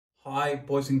Hi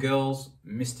boys and girls,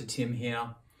 Mr. Tim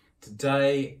here.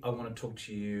 Today I want to talk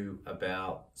to you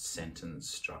about sentence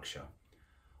structure.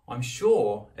 I'm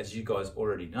sure, as you guys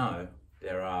already know,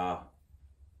 there are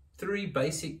three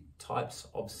basic types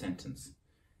of sentence.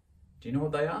 Do you know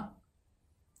what they are?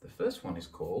 The first one is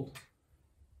called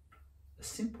a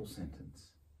simple sentence.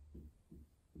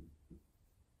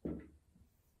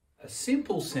 A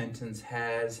simple sentence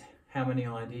has how many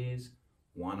ideas?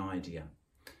 One idea.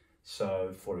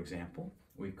 So, for example,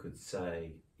 we could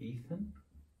say, Ethan,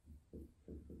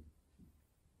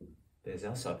 there's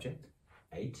our subject,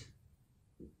 ate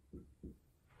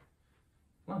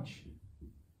lunch.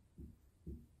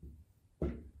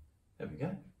 There we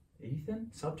go.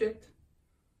 Ethan, subject,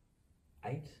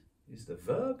 ate is the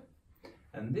verb,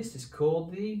 and this is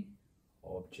called the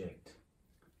object.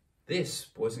 This,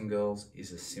 boys and girls,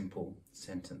 is a simple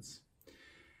sentence.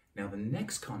 Now, the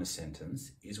next kind of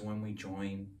sentence is when we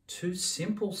join two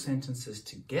simple sentences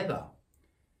together.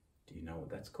 Do you know what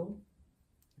that's called?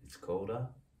 It's called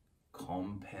a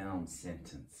compound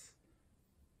sentence.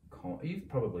 You've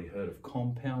probably heard of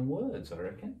compound words, I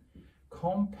reckon.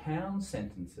 Compound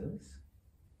sentences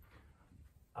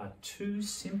are two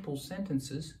simple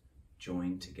sentences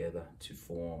joined together to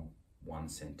form one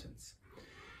sentence.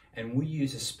 And we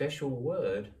use a special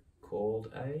word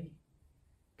called a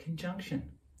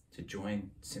conjunction to join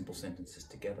simple sentences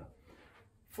together.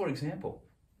 For example,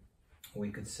 we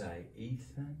could say,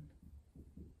 Ethan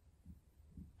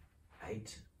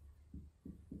ate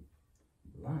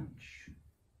lunch.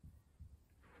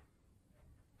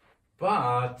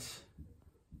 But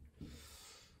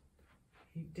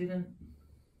he didn't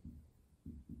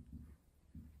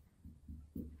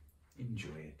enjoy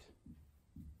it.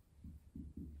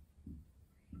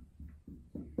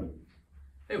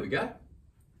 There we go.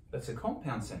 That's a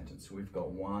compound sentence. We've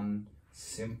got one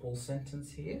simple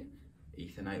sentence here,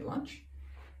 Ethan ate lunch.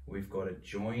 We've got a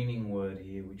joining word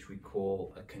here, which we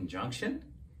call a conjunction.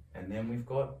 And then we've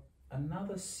got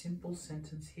another simple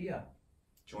sentence here,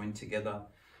 joined together.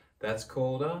 That's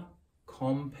called a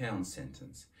compound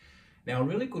sentence. Now, a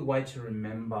really good way to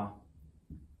remember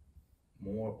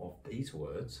more of these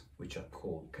words, which are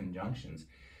called conjunctions,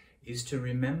 is to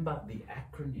remember the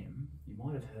acronym. You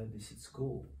might have heard this at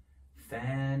school.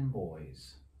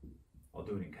 Fanboys. I'll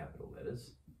do it in capital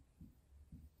letters.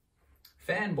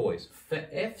 Fanboys.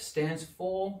 F stands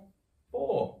for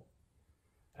for.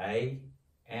 A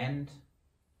and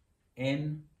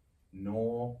N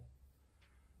nor.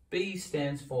 B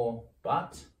stands for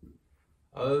but.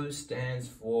 O stands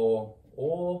for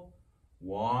or.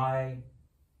 Y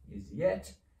is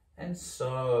yet. And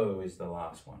so is the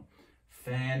last one.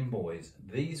 Fanboys.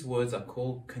 These words are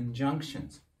called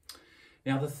conjunctions.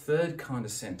 Now, the third kind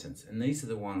of sentence, and these are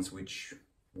the ones which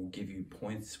will give you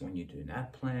points when you do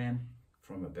NAT plan.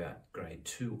 From about grade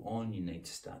 2 on, you need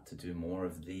to start to do more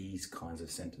of these kinds of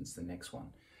sentences, the next one.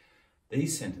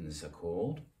 These sentences are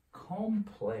called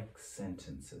complex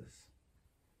sentences.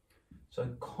 So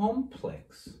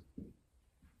complex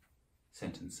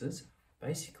sentences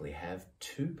basically have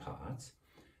two parts.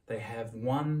 They have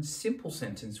one simple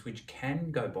sentence which can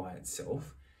go by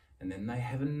itself, and then they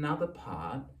have another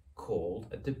part called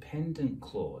a dependent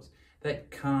clause that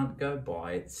can't go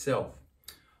by itself.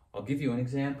 I'll give you an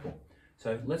example.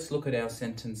 So let's look at our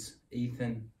sentence,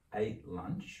 Ethan ate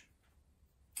lunch.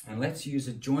 And let's use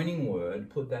a joining word,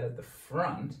 put that at the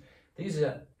front. These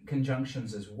are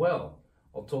conjunctions as well.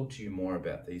 I'll talk to you more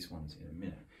about these ones in a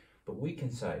minute. But we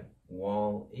can say,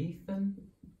 while Ethan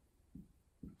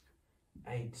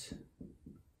ate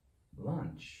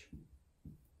lunch,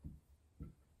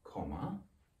 comma,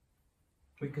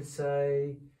 we could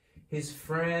say his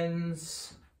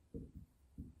friends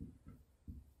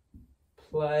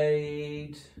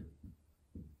played,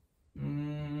 I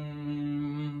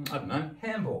don't know,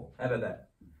 handball. How about that?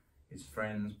 His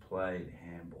friends played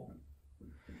handball.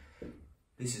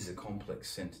 This is a complex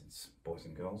sentence, boys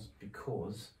and girls,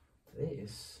 because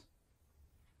this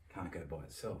can't go by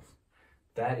itself.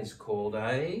 That is called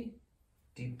a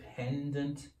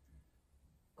dependent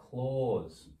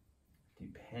clause.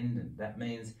 Dependent. That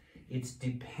means it's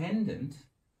dependent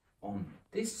on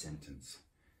this sentence.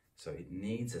 So it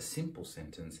needs a simple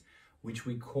sentence, which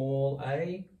we call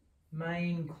a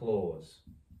main clause.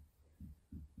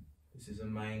 This is a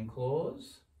main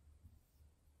clause.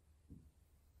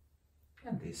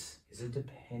 And this is a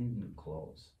dependent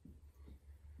clause.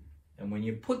 And when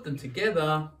you put them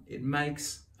together, it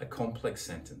makes a complex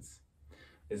sentence.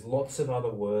 There's lots of other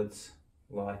words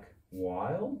like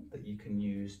while that you can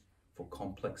use for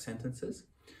complex sentences.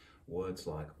 Words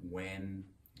like when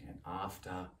and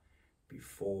after,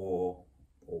 before,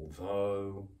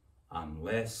 although,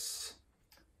 unless,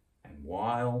 and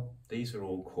while. These are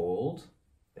all called,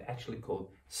 they're actually called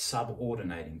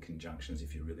subordinating conjunctions,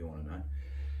 if you really want to know.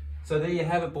 So there you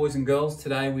have it, boys and girls.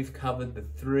 Today we've covered the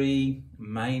three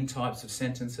main types of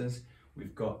sentences.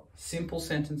 We've got simple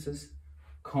sentences,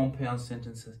 compound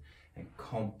sentences, and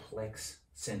complex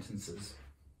sentences.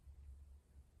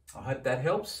 I hope that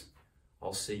helps.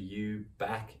 I'll see you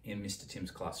back in Mr.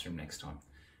 Tim's classroom next time.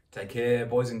 Take care,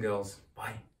 boys and girls.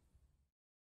 Bye.